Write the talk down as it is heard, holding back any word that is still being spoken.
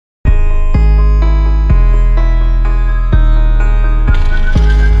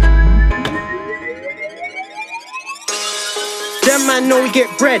man know we get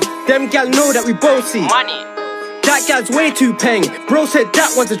bread. Them gal know that we both see money. That gal's way too peng. Bro said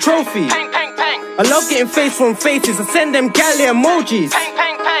that one's a trophy. Peng, peng, peng. I love getting face from faces. I send them galley emojis. Peng,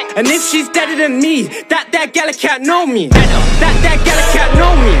 peng, peng. And if she's deader than me, that gala can't know me. Deader. That gala can't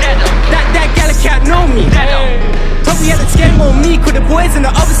know me. Deader. That gala can't know me. Deader. Thought we had a scam on me, could the boys on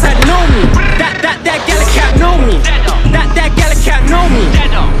the other side know me? That gala can't know me. Deader. That gala can't know me.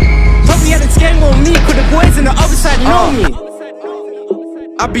 Deader. Thought we had a scam on me, could the boys on the other side know me?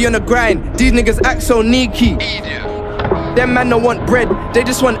 I be on the grind, these niggas act so sneaky. Them man don't want bread, they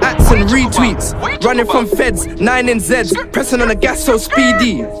just want ats and retweets. Running from feds, 9 in Zeds, pressing on the gas so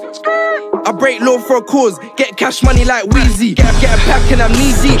speedy. I break law for a cause, get cash money like Weezy. Get a pack and I'm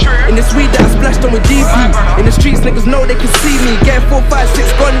knee deep in this weed that I splashed on with DP. In the streets niggas know they can see me. Get 4, 5,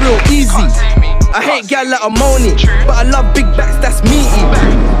 6 gone real easy. I hate gal like Amoni, but I love big backs, that's meaty.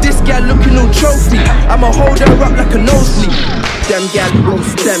 This gal looking all trophy, I'ma hold her up like a nosebleed. Them gal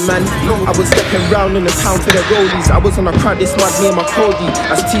roast them man. I was stepping round in the town for the rollies. I was on a crowd, this mud me and my Cody.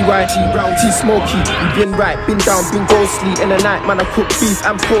 That's TY, T-Brown, T-Smoky. We been right, been down, been ghostly. In the night man I cook beef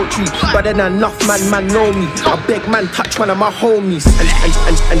and poultry. But then enough man know me. I beg man touch one of my homies.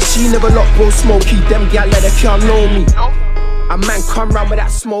 And she never locked bro Smokey. Them gal let her can't know me. A man come round with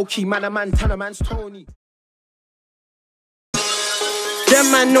that Smokey. Man a man ton a man's Tony.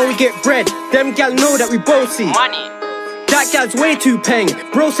 Them man know we get bread. Them gal know that we both see money. That gal's way too peng.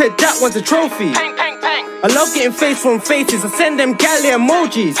 Bro said that one's a trophy. Peng, peng, peng. I love getting face from faces. I send them galley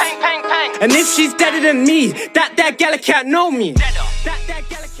emojis. Peng, peng, peng. And if she's deader than me, that gala can't know me. Deader. That